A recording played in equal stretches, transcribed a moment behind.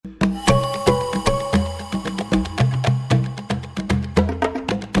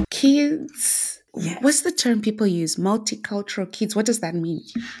What's the term people use? Multicultural kids. What does that mean?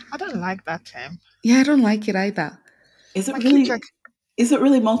 I don't like that term. Yeah, I don't like it either. Is it My kids really? are Is it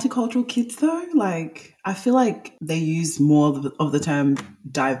really multicultural kids though? Like, I feel like they use more of the term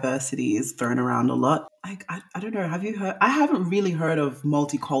diversity is thrown around a lot. Like, I don't know. Have you heard? I haven't really heard of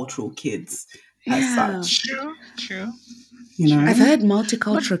multicultural kids as Yeah. such. true, true, You true. I've know? heard But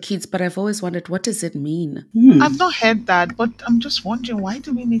multicultural kids, but I've always wondered, what does it mean? I've Hmm. not heard that. But I'm just wondering, why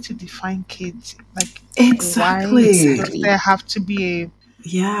do we need to define kids? Like, why does Exactly. Exactly. there have to be a?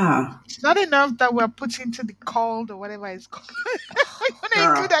 Yeah, It's not enough that we're put into the cold or whatever it's called. We want to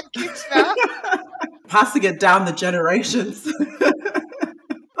include girl. our kids now. Passing it down the generations.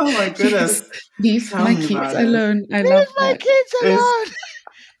 Oh my Yes. goodness. Leave Tell my me kids about it. alone. I love Leave my that. kids It's alone.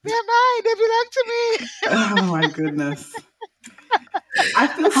 They're mine. They belong to me. oh my goodness. I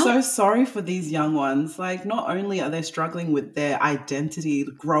feel How so sorry for these young ones. Like, not only are they struggling with their identity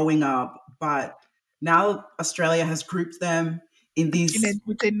growing up, but now Australia has grouped them in these.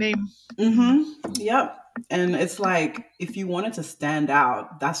 With a name. Mm. Mm-hmm, yep. And it's like, if you wanted to stand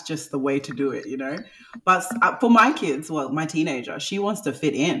out, that's just the way to do it, you know? But for my kids, well, my teenager, she wants to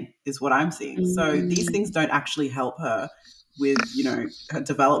fit in, is what I'm seeing. So these mm, things don't actually help her with, her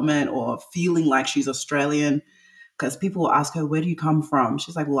development or feeling like she's Australian because people will ask her, "Where do you come from?"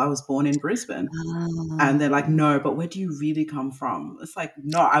 She's like, "Well, I was born in Brisbane." And they're like, um, "No, but where do you really come from?" It's like,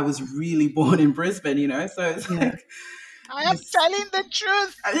 "No, I was really born in Brisbane," you know? So it's yeah. like I am this, telling the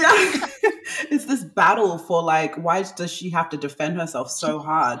truth. yeah, it's this battle for like, why does she have to defend herself so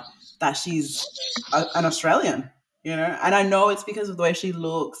hard that she's an Australian, you know? And I know it's because of the way she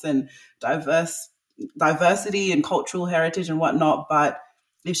looks and diversity and cultural heritage and whatnot, but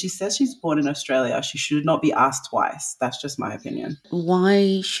if she says she's born in Australia, she should not be asked twice. That's just my opinion.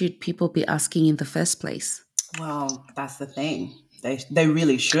 Why should people be asking in the first place? Well, that's the thing. They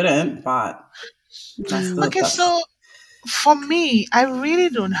really shouldn't, but Mm, Okay, that's so for me, I really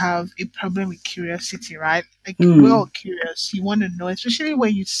don't have a problem with curiosity, right? Like we're all mm, curious. You want to know, especially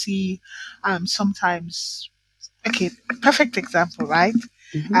when you see sometimes okay, perfect example, right?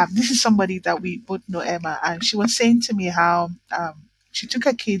 mhm. This is somebody that we both know, Emma, and she was saying to me how she took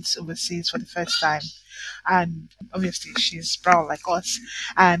her kids overseas for the first time, and obviously she's brown like us,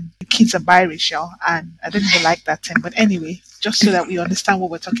 and the kids are biracial, and I don't even like that term, but anyway, just so that we understand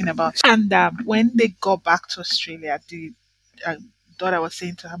what we're talking about. And when they got back to Australia, the uh, daughter was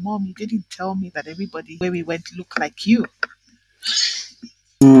saying to her mom, "You didn't tell me that everybody where we went looked like you,"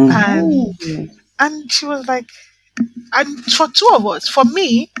 mm, Oh, and she was like, and for two of us, for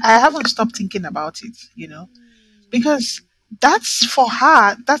me, I haven't stopped thinking about it, because that's for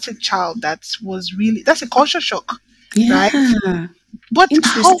her, that's a child that was really, that's a culture shock, right? yeah. But who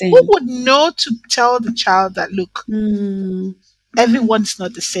Interesting. would know to tell the child that, look, Mm, everyone's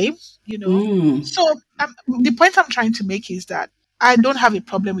not the same? mm, So the point I'm trying to make is that I don't have a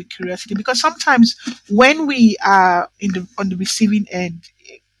problem with curiosity because sometimes when we are on the receiving end,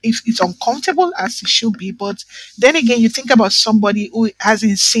 if it's uncomfortable as it should be, but then again, you think about somebody who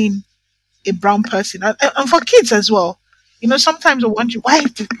hasn't seen a brown person, and for kids as well. Sometimes I wonder why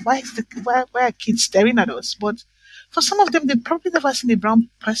are kids staring at us? But for some of them, they've probably never seen a brown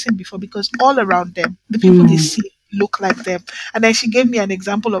person before because all around them, the people they mm. see look like them. And then she gave me an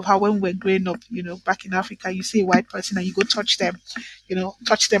example of how when we were growing up, back in Africa, you see a white person and you go touch them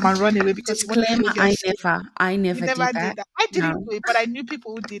and run away because you want to feel disclaimer, their skin. I You never never did did that. that. I No. didn't do it, but I knew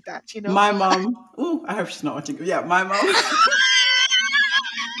people who did that. My mom. Oh, I hope she's not watching. Yeah, my mom.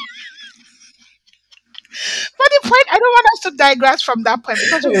 But the point, I don't want us to digress from that point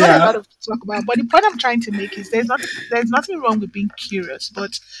because we've got a lot Yeah. of to talk about. But the point I'm trying to make is there's nothing wrong with being curious,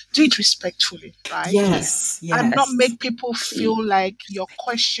 but do it respectfully, right? Yes. Yes. And not Yes. make people Key. feel like you're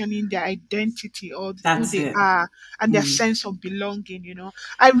questioning their identity or who That's they it. are and their Mm, sense of belonging.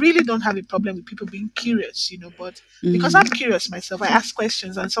 I really don't have a problem with people being curious, but because I'm Mm. curious myself, I ask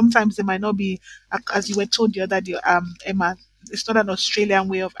questions and sometimes they might not be as you were told the other day, Emma, it's not an Australian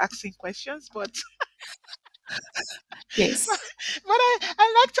way of asking questions, but but Yes.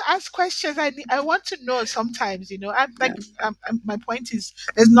 I like to ask questions. I want to know sometimes. I'm Yeah. like my point is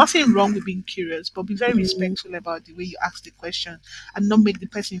there's nothing wrong with being curious, but be very Mm. respectful about the way you ask the question and not make the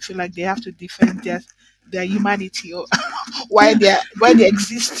person feel like they have to defend their humanity or why Yeah. they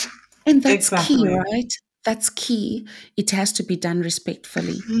exist. And that's key, exactly. right? That's key. It has to be done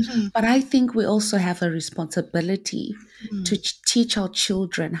respectfully. Hmm. But I think we also have a responsibility to teach our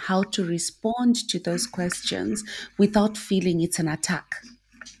children how to respond to those questions without feeling it's an attack.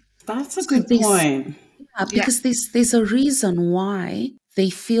 That's a So good this, point. yeah, Yeah. because there's a reason why they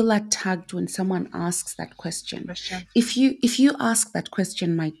feel attacked when someone asks that question. Question. If you ask that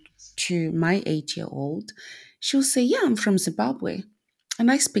question, my to my 8-year-old, she'll say, "Yeah, I'm from Zimbabwe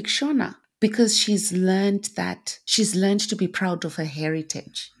and I speak Shona," because she's learned to be proud of her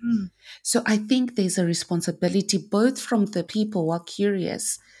heritage. Mm. So I think there's a responsibility both from the people who are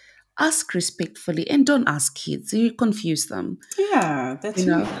curious, ask respectfully, and don't ask kids. You confuse them, Yeah, you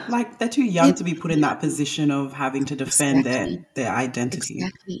know. they're too young It, to be put in that position of having to defend exactly. their identity.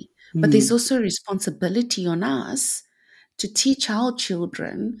 Exactly. But there's Mm. also a responsibility on us to teach our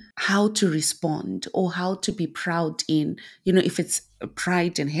children how to respond or how to be proud in, if it's a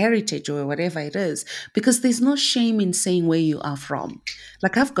pride and heritage or whatever it is, because there's no shame in saying where you are from.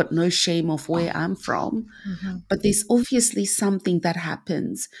 Like, I've got no shame of where I'm from, Mhm. but there's obviously something that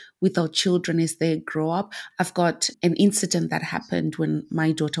happens with our children as they grow up. I've got an incident that happened when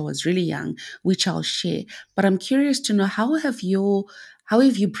my daughter was really young, which I'll share. But I'm curious to know, how have you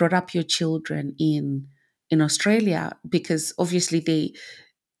brought up your children in Australia? Because obviously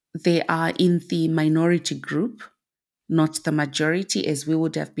they are in the minority group, not the majority as we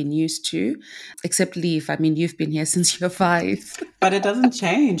would have been used to. Except Leaf, I mean, you've been here since you're 5. But it doesn't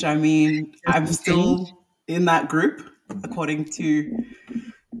change. I mean, I'm Doesn't change. still in that group according to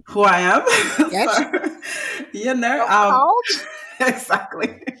who I am. Yes. So, you know, Of course.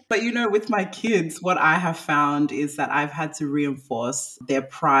 exactly. But with my kids, what I have found is that I've had to reinforce their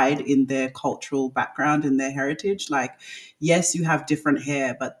pride in their cultural background and their heritage. Like, yes, you have different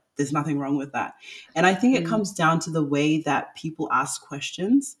hair, but there's nothing wrong with that. And I think it Mm, comes down to the way that people ask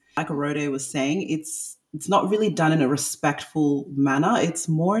questions. Like Orode was saying, it's not really done in a respectful manner. It's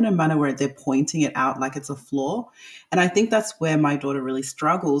more in a manner where they're pointing it out like it's a flaw. And I think that's where my daughter really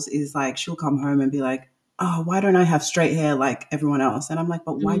struggles is like she'll come home and be like, "Oh, why don't I have straight hair like everyone else?" And I'm like,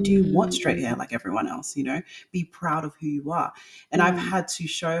 "But why do you want straight hair mm, like everyone else? Be proud of who you are." And I've mm, had to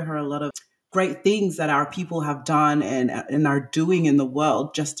show her a lot of great things that our people have done and are doing in the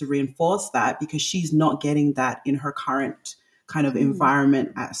world just to reinforce that because she's not getting that in her current kind of mm,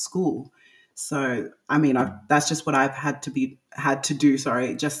 environment at school. So, I mean, that's just what I've had to do.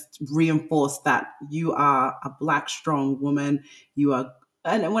 Sorry, just reinforce that you are a black strong woman. You are,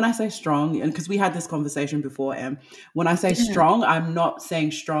 and when I say strong, and because we had this conversation before, when I say yeah, strong, I'm not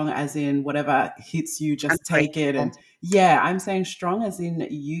saying strong as in whatever hits you, just take it. unbreakable. And yeah, I'm saying strong as in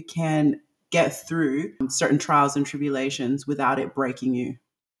you can get through certain trials and tribulations without it breaking you.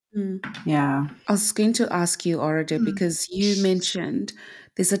 Mm. Yeah. I was going to ask you, Orode, Mm. because you mentioned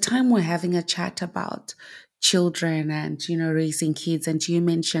there's a time we're having a chat about children and raising kids, and you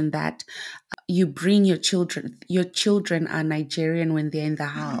mentioned that you bring your children are Nigerian when they're in the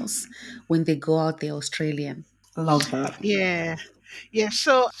house, when they go out they're Australian. I love that. Yeah. Yeah.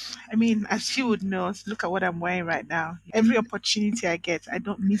 So, I mean, as you would know, look at what I'm wearing right now. Every opportunity I get, I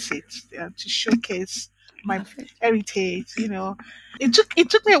don't miss it to showcase my Perfect. heritage. It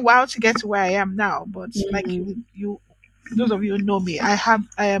took me a while to get to where I am now, but like Mm, you those of you who know me,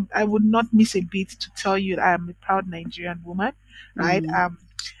 I would not miss a beat to tell you that I am a proud Nigerian woman, right? mm.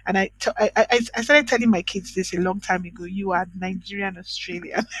 And I started telling my kids this a long time ago. You are Nigerian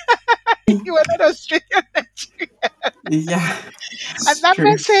Australian. You are not Australian Nigerian. Yeah, And it's that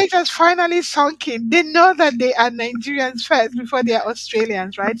true. message has finally sunk in. They know that they are Nigerians first before they are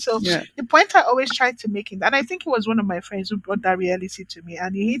Australians, right? So Yeah. the point I always try to make it, and I think it was one of my friends who brought that reality to me,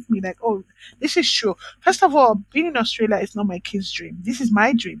 and he hit me like, "Oh, this is true. First of all, being in Australia is not my kid's dream. This is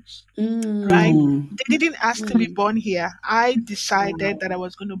my dream, right? Mm, Mm. They didn't ask to be mm. born here. I Wow. decided that I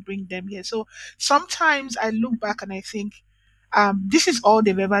was going to bring them here. So sometimes I look back and I think, this is all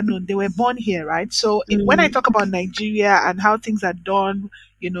they've ever known. They were born here, right? So when I Mm, talk about Nigeria and how things are done,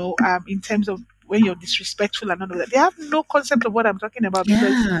 in terms of when you're disrespectful and all of that, they have no concept of what I'm talking about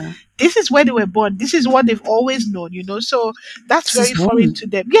because yeah. this is where they were born. This is what they've always known. So that's This is very foreign home. to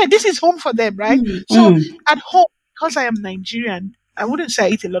them. Yeah, this is home for them, right? Mm, So Mm. at home, because I am Nigerian, I wouldn't say I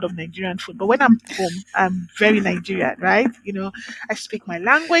eat a lot of Nigerian food, but when I'm home, I'm very Nigerian, right? I speak my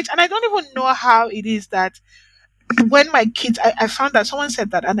language, and I don't even know how it is that when my kids, I found that someone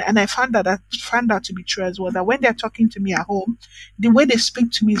said that, and I found out to be true as well. That when they're talking to me at home, the way they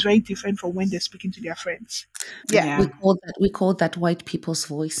speak to me is very different from when they're speaking to their friends. Yeah, we Yeah. call that white people's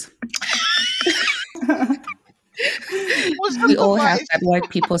voice. what's We just the all have voice? that white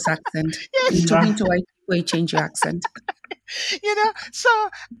people's accent. You're Yes, talking Yeah. to white people, you change your accent. So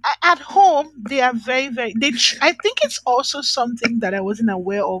at home they are very, very. I think it's also something that I wasn't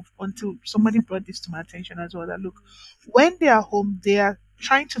aware of until somebody brought this to my attention as well. That look, when they are home, they are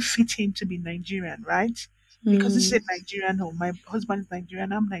trying to fit in to be Nigerian, right? because this is a Mm, Nigerian home. My husband is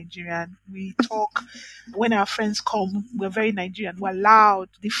Nigerian, I'm Nigerian. We talk when our friends come, we're very Nigerian. We're loud,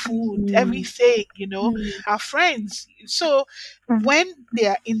 the food, mm, everything, mm, our friends. So when they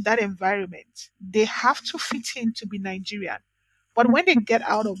are in that environment, they have to fit in to be Nigerian. But when they get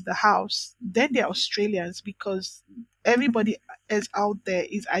out of the house, then they're Australians because everybody else out there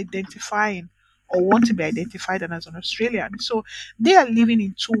is identifying or want to be identified as an Australian. So they are living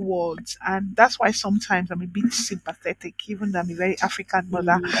in two worlds. And that's why sometimes I'm a bit sympathetic, even though I'm a very African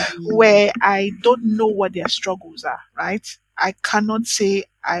mother, mm. where I don't know what their struggles are, right? I cannot say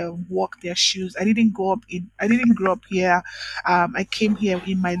I walk their shoes. I didn't grow up here. I came here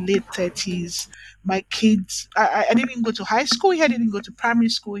in my late 30s. My kids, I didn't go to high school here. I didn't go to primary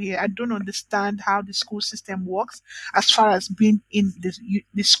school here. I don't understand how the school system works as far as being in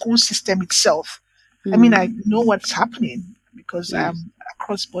the school system itself. I mean, I Mm, know what's happening because yes. I'm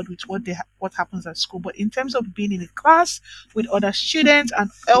across board with what happens at school. But in terms of being in a class with other students and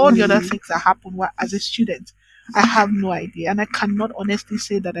all the other Mm, things that happen as a student, I have no idea, and I cannot honestly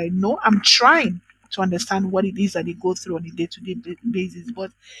say that I know. I'm trying to understand what it is that they go through on a day-to-day basis,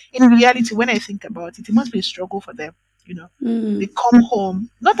 but in reality, when I think about it, it must be a struggle for them. You know, they mm. come home,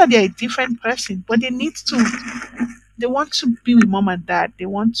 not that they're a different person, but they want to be with mom and dad. They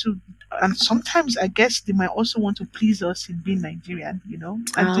want to, and sometimes I guess they might also want to please us in being Nigerian,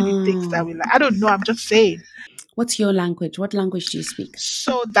 and do the things Ah, that we like. I don't know. I'm just saying. what's your language? What language do you speak?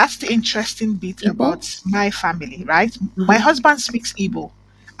 So that's the interesting bit Igbo? about my family, right? My Uh-huh. husband speaks Igbo.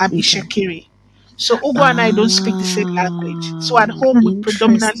 I'm Okay. Ishekiri. So Ugo and I don't speak the same language. So at Ah, home we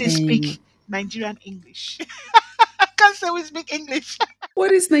predominantly interesting. speak Nigerian English. I can't say we speak English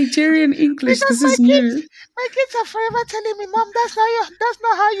What is Nigerian English? because This is new. my kids are forever telling me, "Mom, that's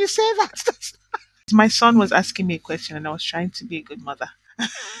not how you say that." My son was asking me a question, and I was trying to be a good mother.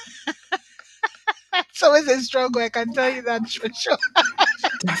 It's always a struggle. I can tell you that for sure.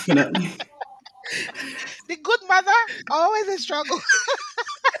 Definitely. The good mother always a struggle.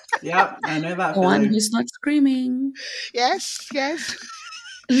 Yep, I know that The one feeling. who's not screaming. Yes, yes.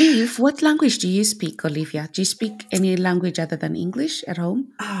 Liv, what language do you speak, Olivia? Do you speak any language other than English at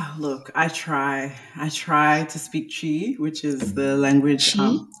home? Ah, look, I try. I try to speak Chi, which is the language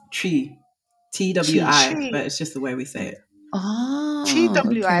Chi? Chi, TWI, Chi. but Chi. it's just the way we say it. Oh,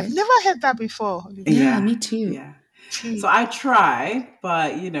 TWI. I've okay. never heard that before, Olivia. Yeah, Yeah, me too. yeah. So T. I try,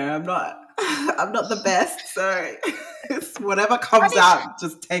 but I'm not I'm not the best. So it's whatever And comes it's out,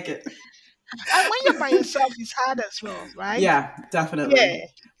 just take it. and when you're by yourself, it's hard as well, right? Yeah, definitely. Yeah,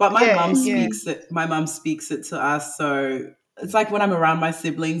 But yeah, yeah. my mom speaks it to us, so it's like when I'm around my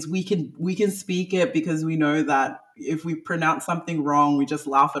siblings, we can speak it because we know that if we pronounce something wrong, we just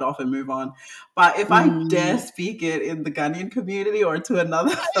laugh it off and move on. But if I dare Mm. speak it in the Ghanaian community or to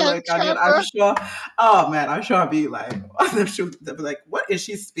another Yeah, fellow Ghanaian, I'm trouble. sure, oh man, I'm sure I'll be like, they'll be like, what is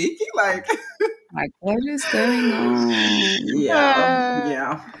she speaking? Like, Like, what is going on? yeah, Uh,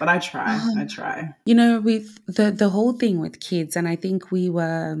 yeah. But I try, Um, I try. with the whole thing with kids, and I think we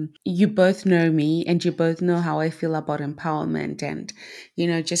were. You both know me, and you both know how I feel about empowerment, and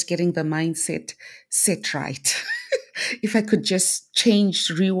just getting the mindset set right. If I could just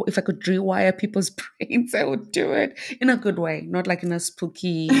if I could rewire people's brains, I would do it in a good way, not like in a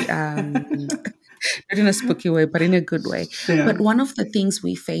spooky, not in a spooky way, but in a good way. Yeah. But one of the things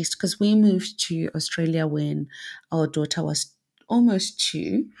we faced, because we moved to Australia when our daughter was almost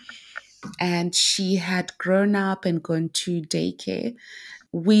 2, and she had grown up and gone to daycare.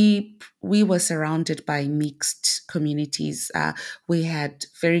 We were surrounded by mixed communities. We had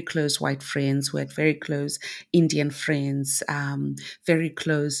very close white friends. We had very close Indian friends. Very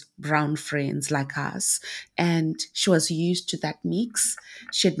close brown friends like us, and she was used to that mix.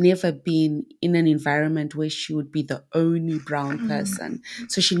 She had never been in an environment where she would be the only brown person,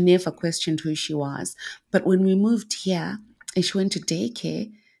 so she never questioned who she was. But when we moved here and she went to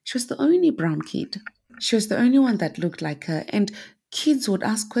daycare, she was the only brown kid. She was the only one that looked like her. And kids would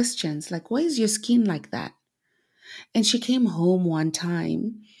ask questions like, why is your skin like that? And she came home one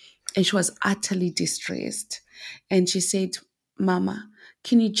time and she was utterly distressed. And she said, Mama,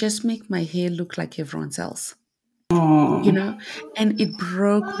 can you just make my hair look like everyone's else? you Oh. know and it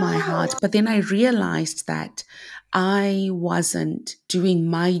broke my heart, but then I realized that I wasn't doing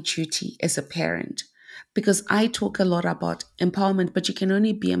my duty as a parent, because I talk a lot about empowerment, but you can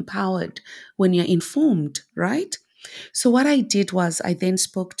only be empowered when you're informed, right? So what I did was I then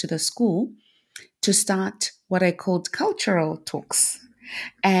spoke to the school to start what I called cultural talks.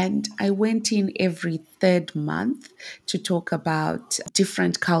 And I went in every third month to talk about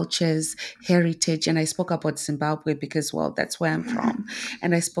different cultures, heritage. And I spoke about Zimbabwe because, well, that's where I'm from.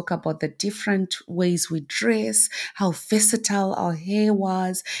 And I spoke about the different ways we dress, how versatile our hair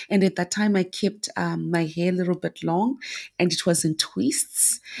was. And at that time, I kept my hair a little bit long and it was in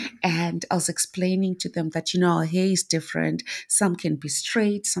twists. And I was explaining to them that, our hair is different. Some can be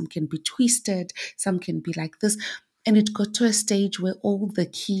straight, some can be twisted, some can be like this. And it got to a stage where all the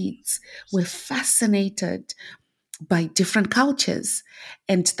kids were fascinated by different cultures.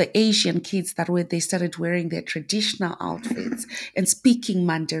 And the Asian kids that were, they started wearing their traditional outfits and speaking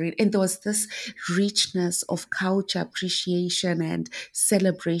Mandarin. And there was this richness of culture appreciation and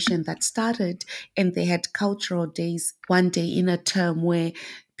celebration that started. And they had cultural days one day in a term where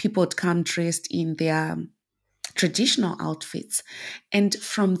people would come dressed in their traditional outfits. And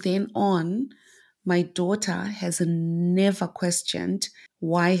from then on, my daughter has never questioned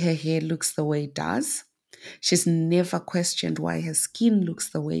why her hair looks the way it does. She's never questioned why her skin looks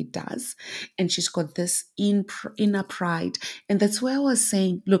the way it does. And she's got this inner pride. And that's where I was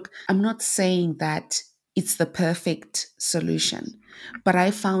saying, look, I'm not saying that it's the perfect solution, but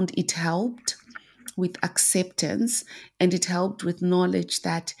I found it helped with acceptance and it helped with knowledge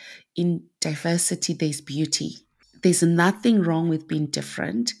that in diversity, there's beauty. There's nothing wrong with being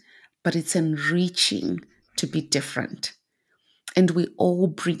different, but it's enriching to be different. And we all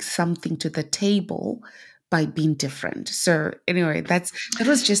bring something to the table by being different. So anyway, that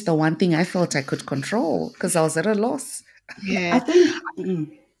was just the one thing I felt I could control because I was at a loss. I Yeah. think.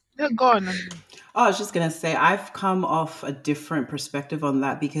 No, go on. Oh, I was just going to say, I've come off a different perspective on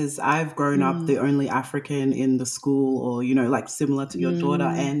that because I've grown up the Mm, only African in the school, or, like similar to your daughter.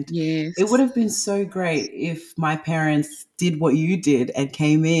 And it would yes. have been so great if my parents did what you did and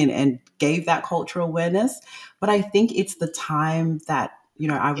came in and gave that cultural awareness. But I think it's the time that, I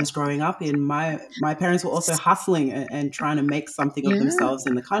Yeah. was growing up in. My parents were also hustling and trying to make something of Yeah. themselves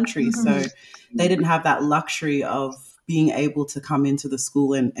in the country. Mm-hmm. So they didn't have that luxury of being able to come into the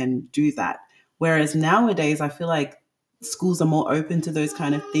school and do that. Whereas nowadays, I feel like schools are more open to those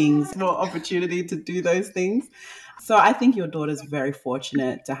kind of things, more opportunity to do those things. So I think your daughter's very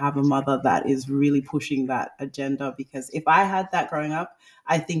fortunate to have a mother that is really pushing that agenda, because if I had that growing up,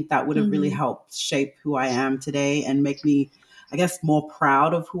 I think that would have really Mm, helped shape who I am today and make me, I guess, more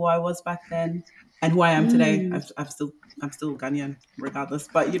proud of who I was back then and who I am today. mm, I'm still Ghanaian regardless,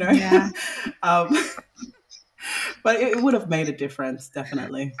 but Yeah. um, but it would have made a difference,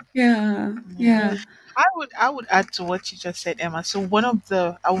 definitely. yeah. Yeah. Yeah. I would add to what you just said, Emma. So one of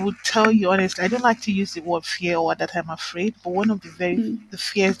the I would tell you honestly, I don't like to use the word fear or that I'm afraid, but one of Mm, the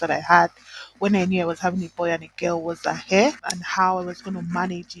fears that I had when I knew I was having a boy and a girl was the hair and how I was going to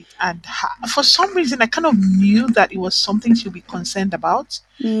manage it. And for some reason, I kind of knew that it was something to be concerned about.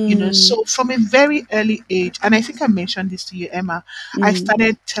 mm, So from a very early age, and I think I mentioned this to you, Emma, I mm.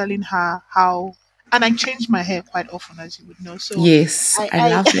 started telling her how, and I changed my hair quite often, as you would know. So Yes, I I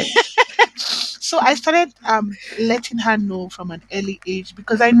love it. so I started letting her know from an early age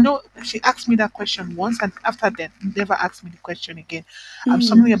because I know she asked me that question once and after that never asked me the question again.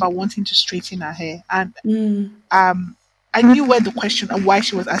 Something Mm, about wanting to straighten her hair and mm, um I knew where the question and why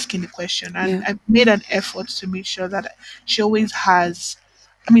she was asking the question, and yeah. I made an effort to make sure that she always has.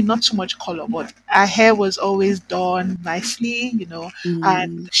 I mean, not too much color, but her hair was always done nicely, Mm,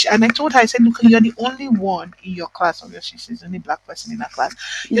 And I told her, I said, look, you're the only one in your class. Obviously, she's the only black person in her class.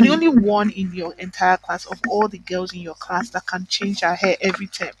 You're the mm, only one in your entire class of all the girls in your class that can change her hair every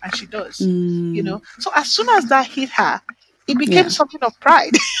time, and she does. mm. So as soon as that hit her, it became Yeah. something of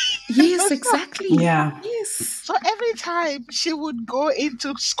pride. Yes, So exactly. Yeah. Yes. so every time she would go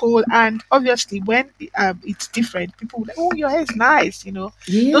into school, and obviously when it's different, people would like, "Oh, your hair is nice." Those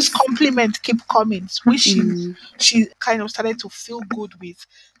Yes. compliments keep coming, which Mm, she kind of started to feel good with.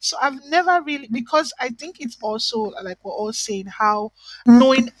 So I've never really, because I think it's also like we're all saying how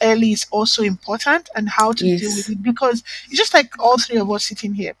knowing early is also important and how to deal with yes. it, because it's just like all three of us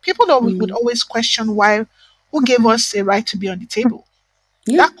sitting here. People would Mm, always question why, who gave us a right to be on the table.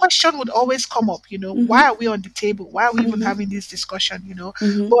 yeah. That question would always come up, why Mm-hmm. are we on the table? Why are we even Mm-hmm. having this discussion?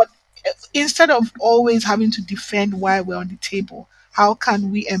 Mm-hmm. But instead of always having to defend why we're on the table, how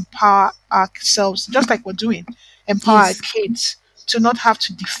can we empower ourselves, just like we're doing, empower our Yes. kids to not have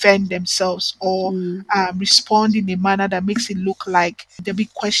to defend themselves or Mm. respond in a manner that makes it look like they'll be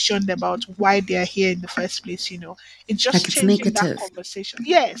questioned about why they're here in the first place? It's Like just it's changing that negative. conversation.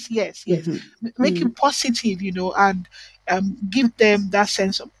 Yes, yes, yes. Mm-hmm. Make Mm. it positive, and give them that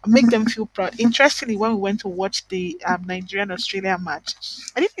sense of, make them feel proud. Interestingly, when we went to watch the Nigerian Australia match,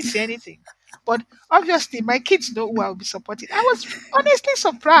 I didn't say anything. But obviously, my kids know who I'll be supporting. I was honestly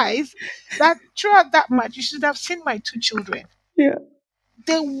surprised that throughout that match, you should have seen my two children. Yeah.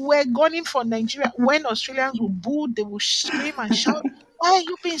 They were gunning for Nigeria. When Australians would boo, they would scream and shout, "Why are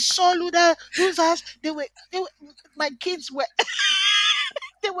you being so losers?" They were, my kids were,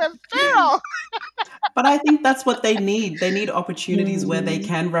 they were feral. But I think that's what they need. They need opportunities where they Mm,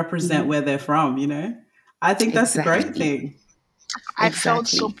 can represent mhm. where they're from, you know? I think that's a great Exactly. thing. I felt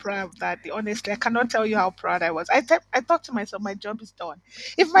so Exactly. proud of that. Honestly, I cannot tell you how proud I was. I thought to myself, my job is done.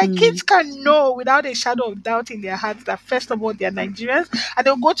 If my kids Mm. can know without a shadow of doubt in their hearts that first of all they are Nigerians, and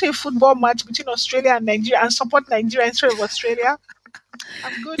they'll go to a football match between Australia and Nigeria and support Nigeria instead of Australia,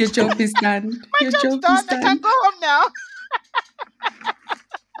 I'm good. Your job is done. My Your job's job done. is I can done. go home now.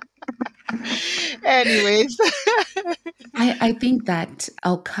 Anyways, I think that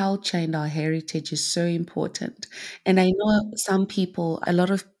our culture and our heritage is so important. And I know some people, a lot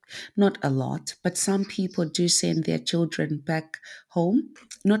of, not a lot, but some people do send their children back home.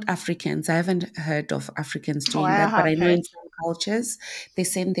 Not Africans. I haven't heard of Africans oh, doing I that, but have I know heard. in some cultures, they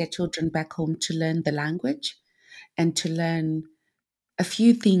send their children back home to learn the language and to learn a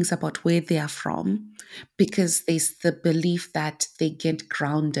few things about where they are from because there's the belief that they get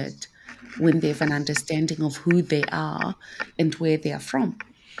grounded when they have an understanding of who they are and where they are from.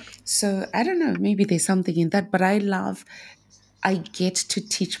 So I don't know, maybe there's something in that, but I get to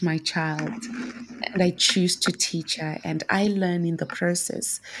teach my child and I choose to teach her and I learn in the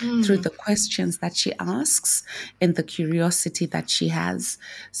process through Mm, the questions that she asks and the curiosity that she has.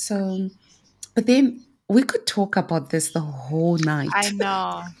 So, but then we could talk about this the whole I night.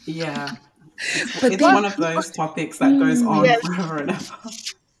 know. Yeah. It's But it's But one of those topics that goes on mm, yes, forever and ever.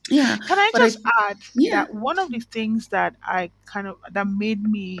 yeah, can I but just add yeah, that one of the things that I kind of that made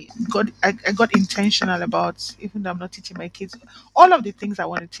me I got intentional about, even though I'm not teaching my kids all of the things I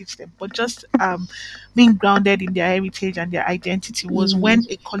want to teach them, but just being grounded in their heritage and their identity was when mm,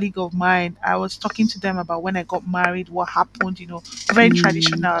 a colleague of mine, I was talking to them about when I got married, what happened, very mm,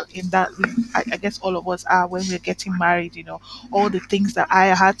 traditional in that I guess all of us are when we're getting married, all the things that I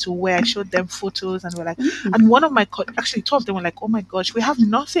had to wear. I showed them photos and we're like, mm, and one of my actually two of them were like, "Oh my gosh, we have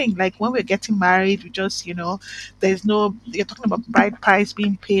nothing. Like when we're getting married, we just there's no. You're talking about bride price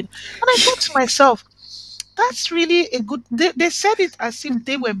being paid." And I thought to myself, that's really a good. They said it as if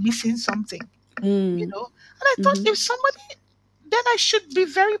they were missing something, mm, And I thought mhm. if somebody, then I should be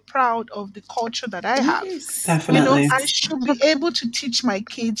very proud of the culture that I have. Yes, Definitely. I yes, should be able to teach my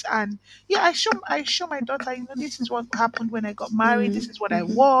kids, and yeah, I show my daughter, this is what happened when I got married, this mm, is what I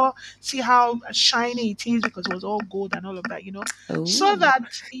mhm. wore, see how shiny it is because it was all gold and all of that, so Oh, that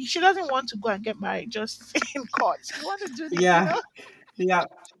she doesn't want to go and get married just in court. You want to do the, Yeah. Yeah.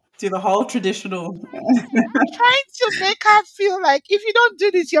 Do the whole traditional. trying to make her feel like if you don't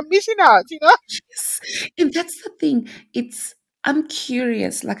do this, you're missing out. yes. And that's the thing. I'm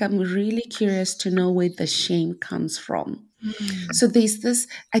curious, like, I'm really curious to know where the shame comes from. Mm, So there's this,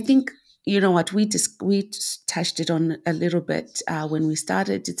 I think, you know what, we just touched it on a little bit when we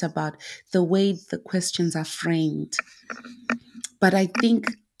started. It's about the way the questions are framed. But I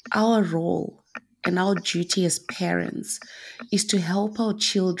think our role and our duty as parents is to help our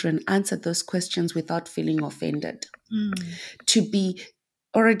children answer those questions without feeling offended. mm, To be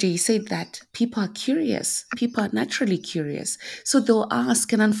already said that people are curious, people are naturally curious. So they'll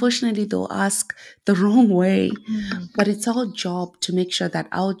ask, and unfortunately, they'll ask the wrong way. mm. But it's our job to make sure that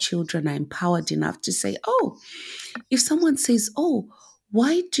our children are empowered enough to say, oh, if someone says, oh,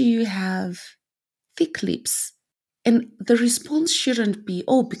 why do you have thick lips? And the response shouldn't be,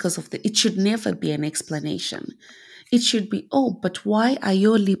 oh, because of it should never be an explanation. It should be, oh, but why are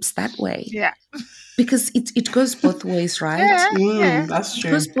your lips that way? Yeah, Because it goes both ways, right? yeah, yeah. That's It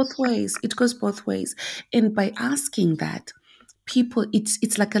true. goes both ways. It goes both ways. And by asking that, people,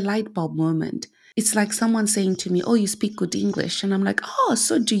 it's like a light bulb moment. It's like someone saying to me, oh, you speak good English. And I'm like, oh,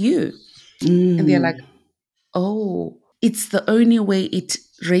 so do you. And they're like, Mm. oh, it's the only way it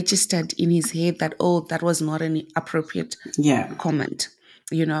registered in his head that, oh, that was not an appropriate Yeah. comment,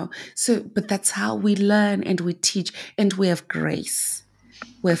 you know? So, but that's how we learn and we teach and we have grace.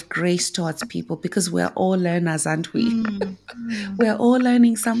 We have grace towards people because we're all learners, aren't we? Mm, mm. We're all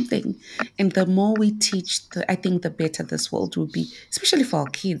learning something. And the more we teach, I think the better this world will be, especially for our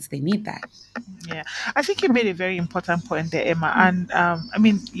kids. They need that. Yeah, I think you made a very important point there, Emma. Mm, And I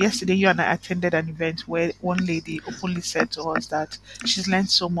mean, yesterday you and I attended an event where one lady openly said to us that she's learned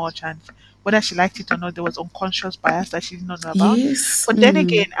so much, and whether she liked it or not, there was unconscious bias that she did not know about. Yes. But then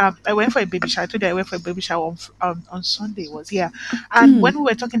again, Mm. I went for a baby shower. I told you I went for a baby shower on Sunday. It was, yeah. And when Mm. we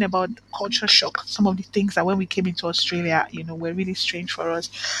were talking about culture shock, some of the things that when we came into Australia, were really strange for us.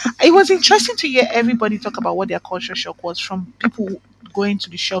 It was interesting to hear everybody talk about what their culture shock was, from people going to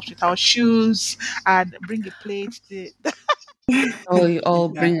the shops without shoes and bring a plate. Oh, you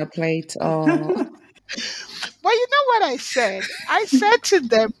all Yeah. bring a plate. Oh. But you know what I said? I said to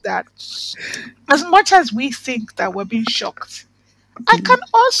them that as much as we think that we're being shocked, I can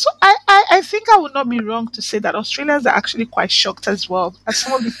Mm. also I think I would not be wrong to say that Australians are actually quite shocked as well at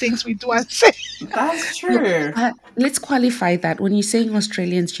some of the things we do and say. That's No, true. let's qualify that. When you're saying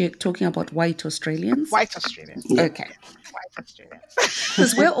Australians, you're talking about white Australians? White Australians. Yeah. Okay. White Australians.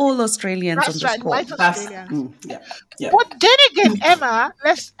 Because we're all Australians on That's this right, white call. That's Australians. yeah. Yeah. But then again, Emma,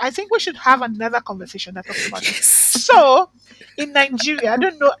 I think we should have another conversation that talks about this. Yes. So in Nigeria, I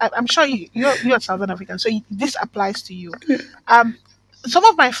don't know, I'm sure you're Southern African, so this applies to you. Um some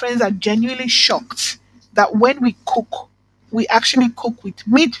of my friends are genuinely shocked that when we cook, we actually cook with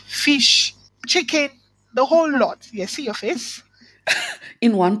meat, fish, chicken, the whole lot. Yeah, see your face?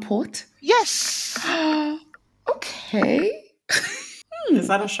 In one pot? Yes. Okay. Is Hmm.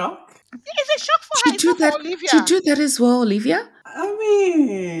 that a shock? It's a shock for Do her, you it's do not for that? Do you Olivia. do that as well, Olivia? I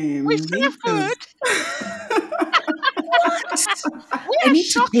We mean, serve me, food. because What? We I are need to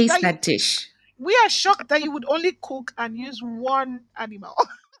shocked taste that that dish. you would only cook and use one animal.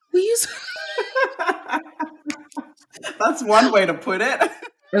 We use. that's one way to put it.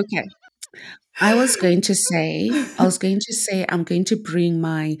 Okay. I was going to say, I'm going to bring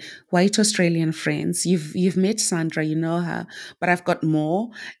my white Australian friends. You've met Sandra, you know her, but I've got more.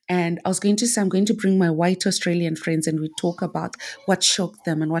 And I was going to say, I'm going to bring my white Australian friends, and we talk about what shocked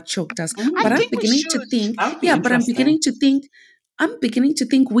them and what shocked us. I But Mm, I'm think we beginning to should. think, that would be yeah, but interesting. I'm beginning to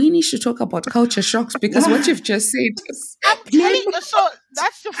think we need to talk about culture shocks because what you've just said is I'm blew telling my. you, so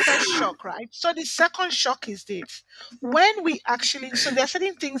that's the first shock, right? So the second shock is this. When we actually, so there are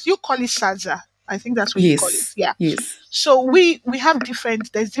certain things, you call it Saza. I think that's what you call it. Yes, Yeah. yes. So we have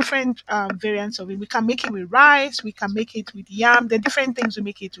there's different variants of it. We can make it with rice, we can make it with yam. There are different things we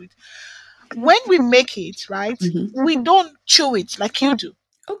make it with. When we make it, right, Hmm. we don't chew it like you do.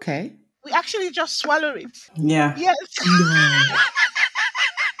 Okay. We actually just swallow it. Yeah. Yes. No.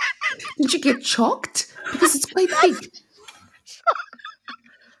 Did you get shocked? Because it's quite That's big.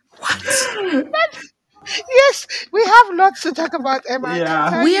 What? yes, we have lots to talk about, Emma. I can Yeah.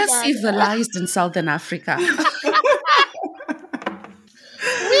 tell We you are that. civilized in Southern Africa. We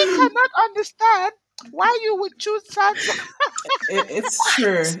cannot understand why you would choose Sansa. It's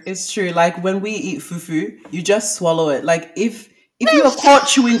true. It's true. Like when we eat fufu, you just swallow it. Like if you are Yes, caught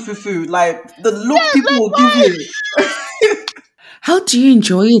chewing fufu, like the look yes, people like will give why? you. How do you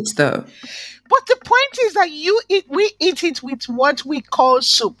enjoy it though? But the point is that we eat it with what we call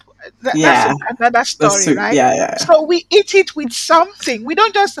soup. That's Yeah, another the story, soup. right? Yeah, yeah. So we eat it with something. We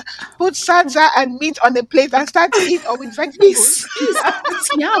don't just put salsa and meat on the plate and start to eat, or with vegetables. Yes, yes, it's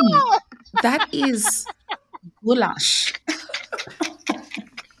yum. That is goulash.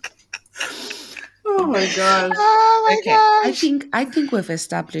 Oh my gosh. Oh my Okay, gosh. I think we've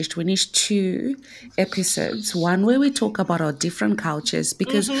established we need two episodes. One where we talk about our different cultures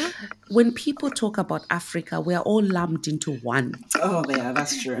because Mm-hmm. when people talk about Africa, we're all lumped into one. Oh yeah,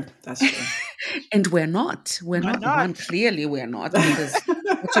 that's true. That's true. And we're not. We're Why not one. not? Clearly we're not because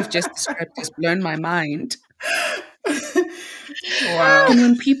what you've just described has blown my mind. Wow. And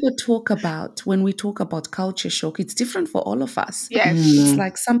when we talk about culture shock, it's different for all of us. It's Yes. Mm.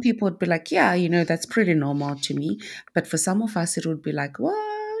 like some people would be like, yeah, that's pretty normal to me. But for some of us, it would be like,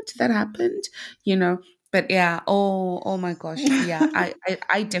 what? That happened? You know? But yeah, oh my gosh. Yeah,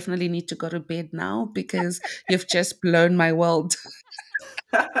 I definitely need to go to bed now because you've just blown my world.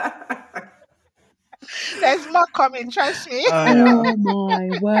 There's more coming, trust me. Oh yeah. Oh my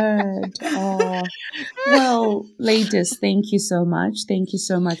word. Oh, well, ladies, thank you so much. Thank you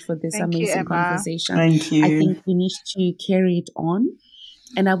so much for this Thank you, amazing Emma. conversation. Thank I you. think we need to carry it on.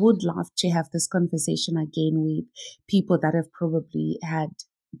 And I would love to have this conversation again with people that have probably had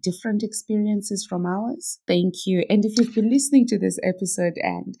different experiences from ours. Thank you. And if you've been listening to this episode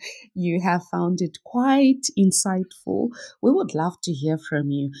and you have found it quite insightful, we would love to hear from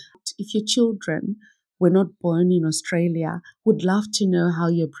you. If your children were not born in Australia would love to know how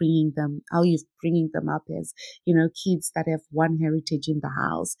you're bringing them up as, kids that have one heritage in the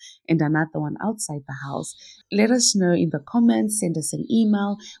house and another one outside the house. Let us know in the comments, send us an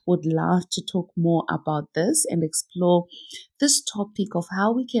email. Would love to talk more about this and explore this topic of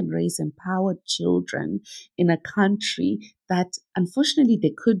how we can raise empowered children in a country that unfortunately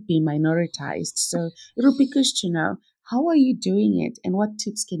they could be minoritized. So it'll be good to know, how are you doing it, and what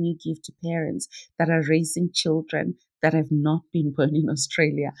tips can you give to parents that are raising children that have not been born in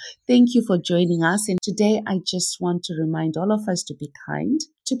Australia? Thank you for joining us. And today I just want to remind all of us to be kind,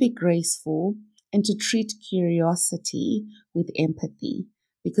 to be graceful, and to treat curiosity with empathy,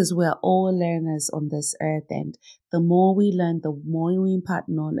 because we're all learners on this earth. And the more we learn, the more we impart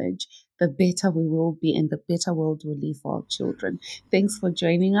knowledge, the better we will be and the better world we'll leave for our children. Thanks for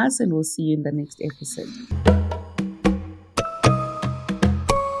joining us, and we'll see you in the next episode.